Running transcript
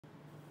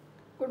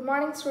Good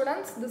morning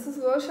students, this is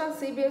Varsha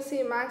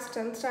CBSE Maths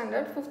 10th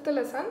standard 5th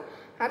lesson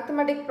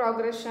Arithmetic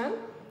progression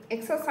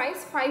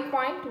exercise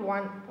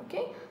 5.1.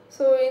 Okay,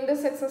 so in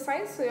this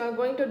exercise we are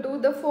going to do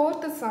the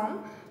fourth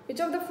sum.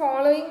 Which of the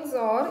followings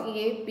are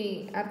AP,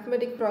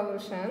 arithmetic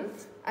progression,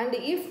 and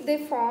if they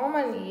form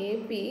an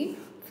AP,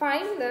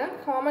 find the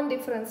common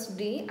difference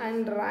D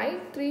and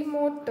write 3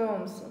 more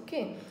terms.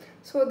 Okay,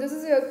 so this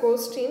is your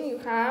question. You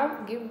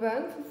have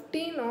given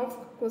 15 of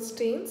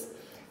questions.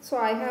 So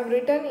I have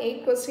written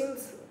 8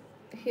 questions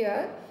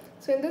here.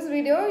 So in this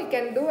video you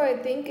can do I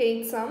think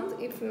 8 sums.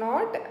 If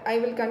not, I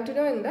will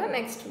continue in the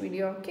next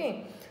video.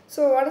 Okay.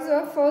 So what is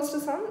your first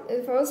sum?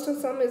 The first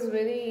sum is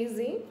very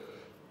easy.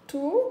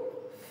 2,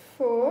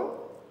 4,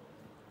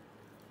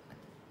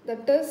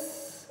 that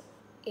is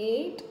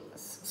 8,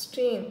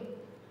 16.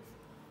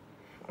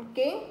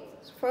 Okay.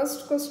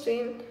 First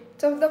question.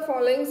 Which of the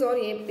followings are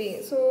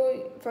AP?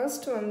 So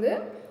first one,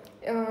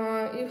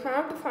 you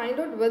have to find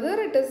out whether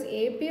it is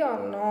AP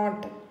or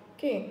not.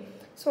 Okay.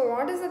 So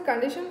what is the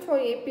condition for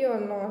AP or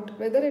not?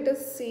 Whether it is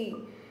C,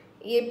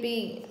 AP,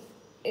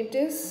 it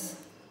is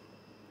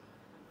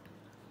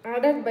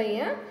added by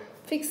a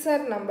fixed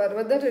number,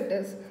 whether it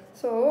is.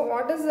 So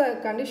what is the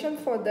condition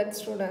for that,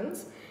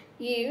 students?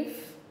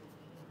 If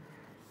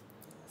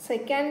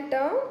second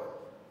term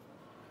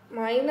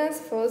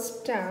minus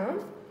first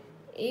term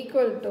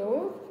equal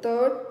to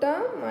third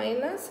term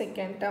minus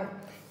second term.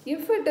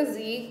 If it is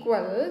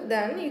equal,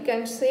 then you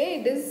can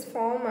say it is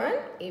form an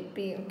AP.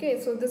 Okay,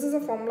 so this is a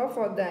formula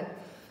for that.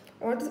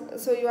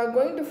 So you are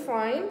going to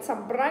find,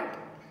 subtract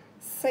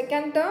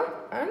second term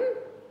and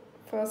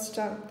first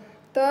term,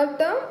 third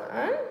term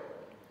and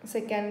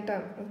second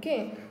term.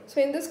 Okay, so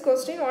in this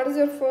question, what is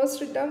your first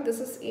term? This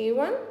is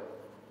A1,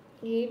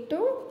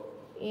 A2,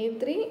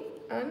 A3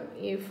 and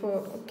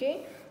A4.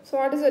 Okay, so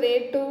what is your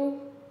A2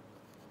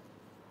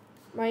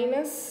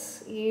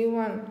 minus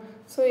A1?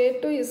 So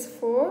A2 is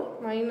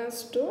 4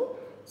 minus 2.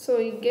 So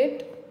you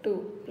get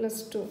 2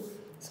 plus 2.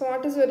 So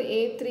what is your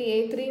A3?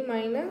 A3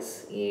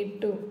 minus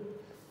A2.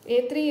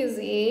 A3 is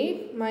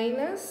 8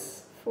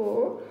 minus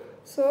 4.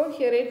 So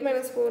here 8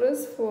 minus 4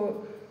 is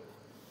 4.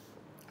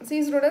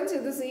 See students,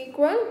 is this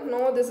equal?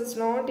 No, this is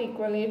not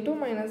equal. A2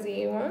 minus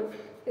A1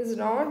 is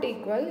not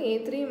equal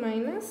A3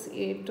 minus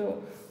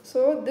A2.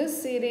 So this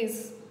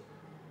series,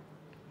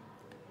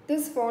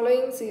 this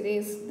following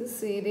series, this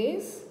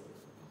series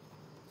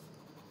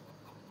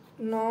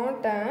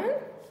not an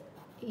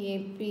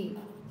AP.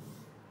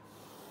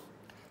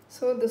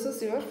 So this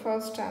is your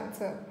first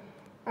answer.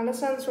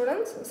 Understand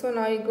students? So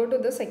now you go to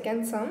the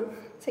second sum.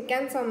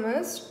 Second sum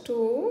is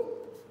 2,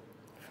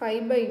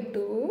 5 by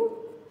 2,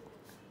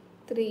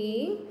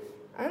 3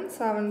 and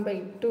 7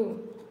 by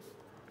 2.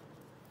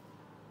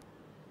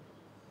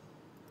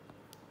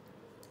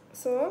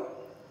 So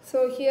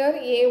here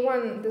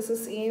A1, this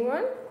is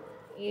A1,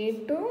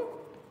 A2,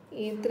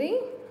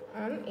 A3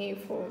 and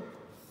A4.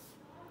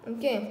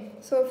 Okay,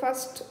 so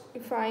first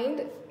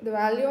find the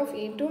value of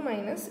A2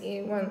 minus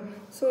A1.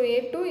 So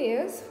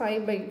A2 is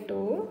 5 by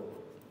 2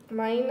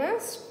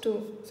 minus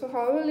 2. So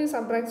how will you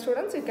subtract,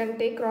 students? You can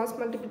take cross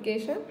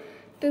multiplication.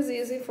 It is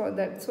easy for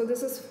that. So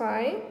this is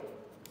 5,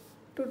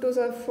 2 2s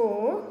are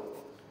 4.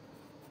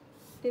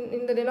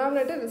 In the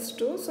denominator is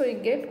 2. So you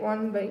get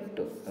 1 by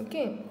 2.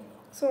 Okay.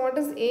 So what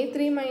is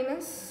A3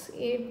 minus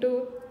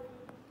A2?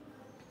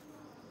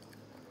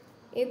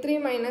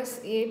 A3 minus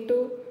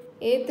A2.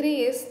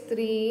 A3 is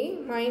 3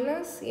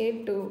 minus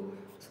A2.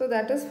 So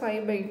that is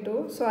 5 by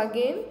 2. So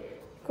again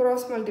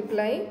cross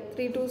multiply.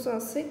 3 2s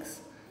are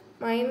 6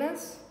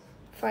 minus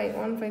 5.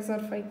 1 5s are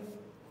 5.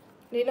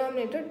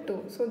 Denominator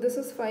 2. So this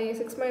is 5.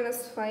 6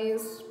 minus 5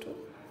 is 2.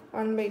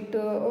 1 by 2.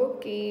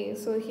 Okay.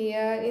 So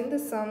here in the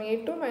sum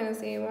A2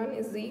 minus A1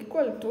 is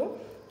equal to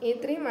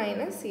A3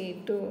 minus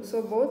A2.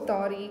 So both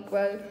are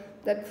equal.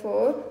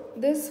 Therefore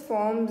this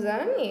forms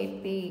an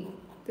AP.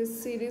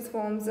 This series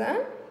forms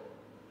an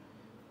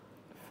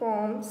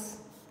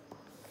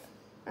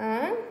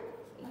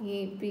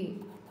AP.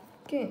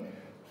 Okay,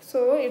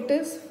 so it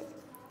is,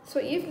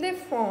 so if they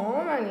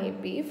form an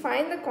AP,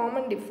 find the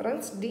common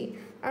difference D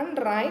and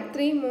write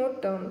 3 more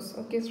terms.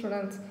 Okay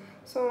students,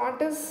 so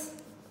what is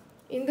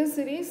in this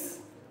series?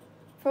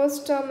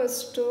 First term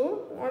is 2.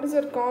 What is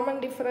your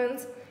common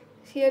difference?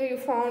 Here you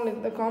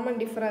found the common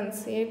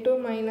difference A2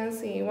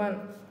 minus A1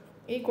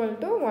 equal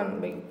to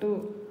 1 by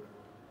 2.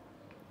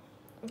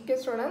 Okay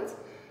students,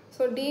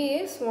 so D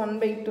is 1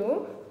 by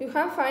 2. You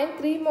have find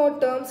 3 more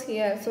terms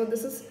here. So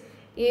this is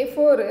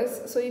A4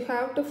 is, so you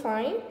have to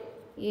find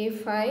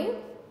A5,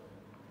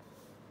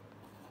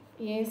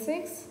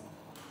 A6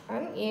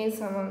 and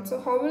A7. So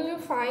how will you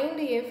find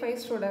A5,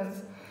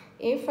 students?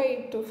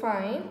 A5 to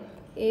find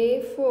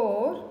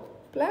A4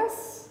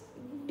 plus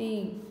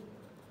D,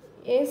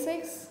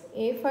 A6,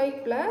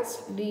 A5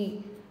 plus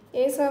D,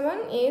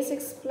 A7,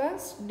 A6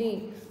 plus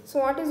D. So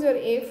what is your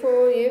A4?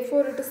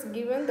 A4 it is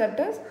given, that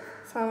is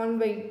 7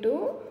 by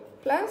 2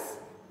 plus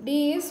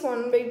D is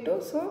 1 by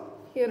 2. So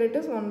here it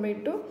is 1 by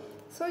 2.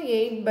 So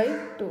 8 by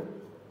 2.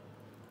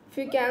 If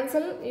you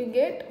cancel, you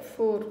get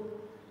 4.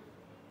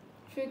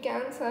 If you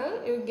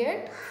cancel, you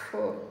get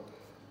 4.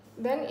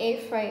 Then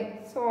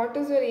A5. So what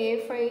is your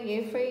A5?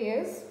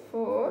 A5 is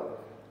 4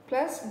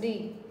 plus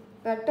D.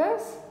 That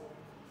is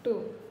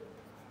 2.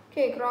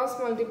 Okay, cross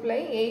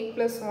multiply 8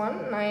 plus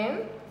 1,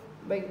 9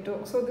 by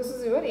 2. So this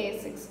is your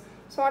A6.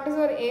 So what is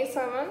your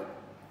A7?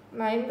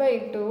 9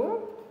 by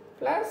 2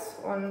 plus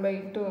 1 by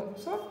 2.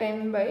 So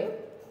 10 by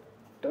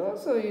 2.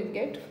 So you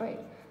get 5.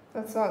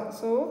 That's all.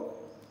 So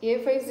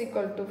A5 is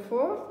equal to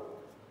 4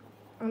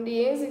 and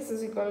A6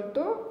 is equal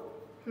to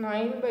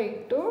 9 by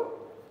 2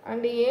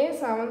 and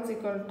A7 is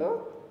equal to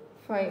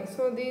 5.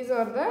 So these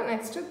are the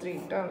next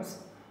 3 terms.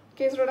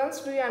 Okay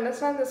students, do you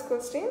understand this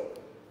question?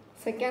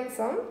 Second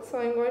sum. So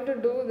I am going to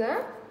do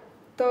the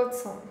third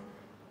sum.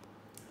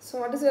 So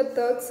what is your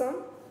third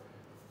sum?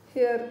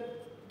 Here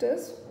it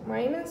is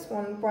minus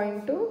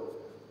 1.2,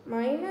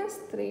 minus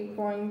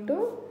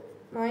 3.2,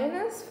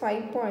 minus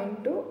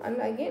 5.2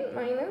 and again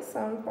minus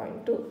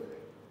 7.2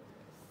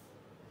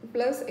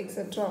 plus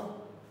etc.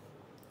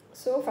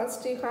 So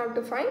first you have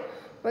to find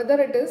whether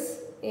it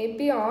is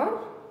AP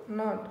or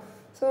not.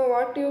 So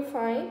what do you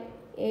find?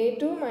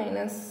 A2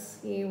 minus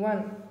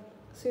A1.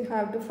 So you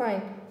have to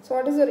find. So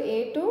what is your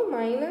A2?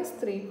 Minus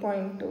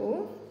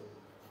 3.2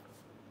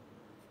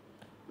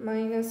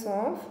 minus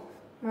of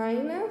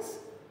minus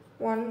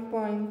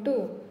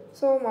 1.2.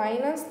 So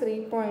minus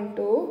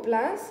 3.2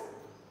 plus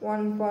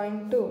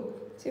 1.2.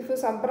 So if you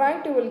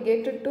subtract, you will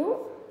get 2.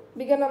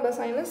 Bigger number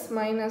sign is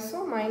minus,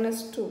 so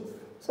minus 2.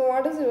 So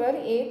what is your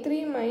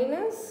A3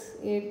 minus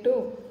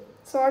A2?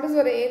 So what is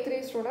your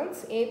A3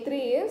 students?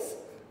 A3 is,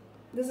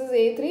 this is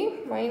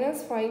A3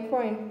 minus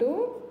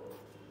 5.2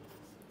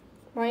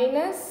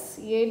 minus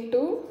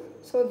A2,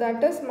 so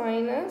that is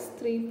minus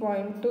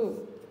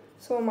 3.2.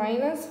 So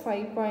minus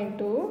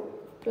 5.2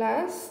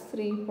 plus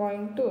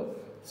 3.2.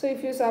 So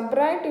if you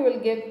subtract, you will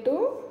get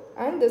 2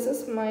 and this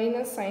is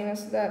minus sign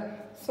is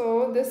there.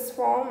 So this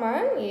form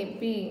an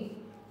AP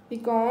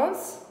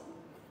because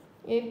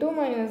A2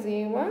 minus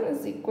A1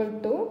 is equal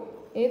to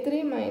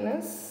A3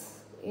 minus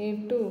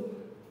A2.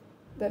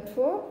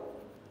 Therefore,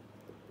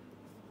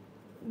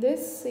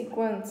 this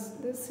sequence,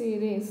 this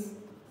series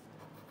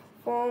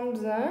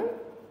forms an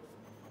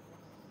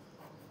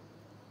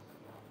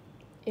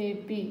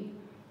AP.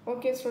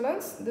 Okay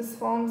students, this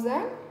forms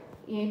an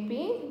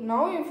AP.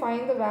 Now you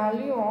find the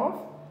value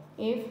of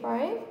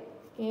A5,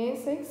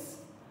 A6,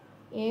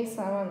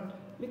 A7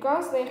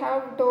 because they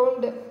have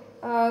told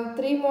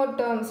 3 more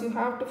terms. You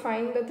have to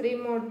find the 3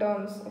 more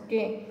terms.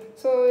 Okay,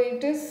 so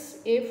it is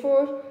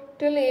A4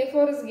 till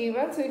A4 is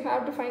given, so you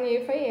have to find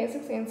A5,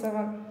 A6,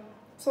 A7.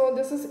 So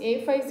this is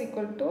A5 is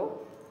equal to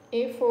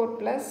A4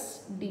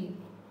 plus D.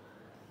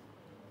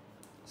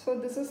 So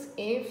this is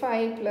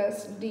A5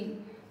 plus D.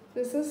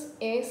 This is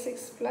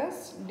A6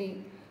 plus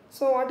D.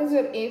 So what is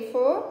your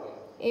A4?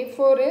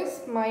 A4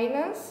 is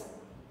minus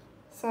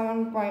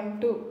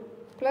 7.2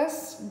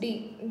 plus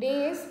D. D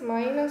is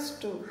minus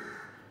 2.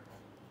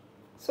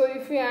 So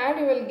if you add,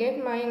 you will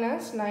get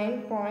minus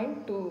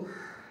 9.2.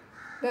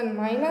 Then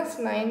minus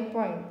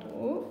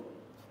 9.2.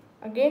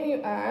 Again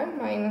you add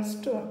minus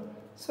 2.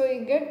 So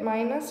you get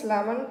minus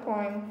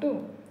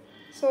 11.2.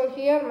 So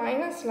here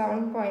minus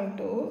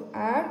 11.2,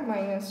 add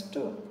minus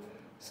 2.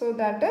 So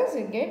that is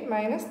you get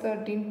minus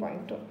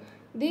 13.2.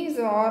 These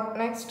are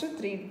next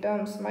 3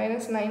 terms,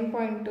 minus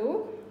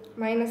 9.2,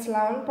 minus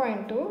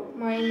 11.2,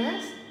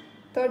 minus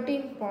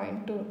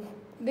 13.2.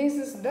 This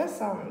is the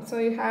sum. So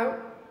you have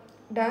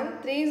done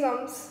 3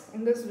 sums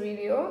in this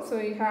video. So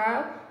you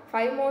have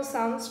 5 more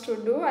sums to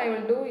do. I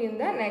will do in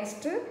the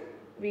next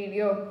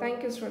video.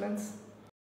 Thank you students.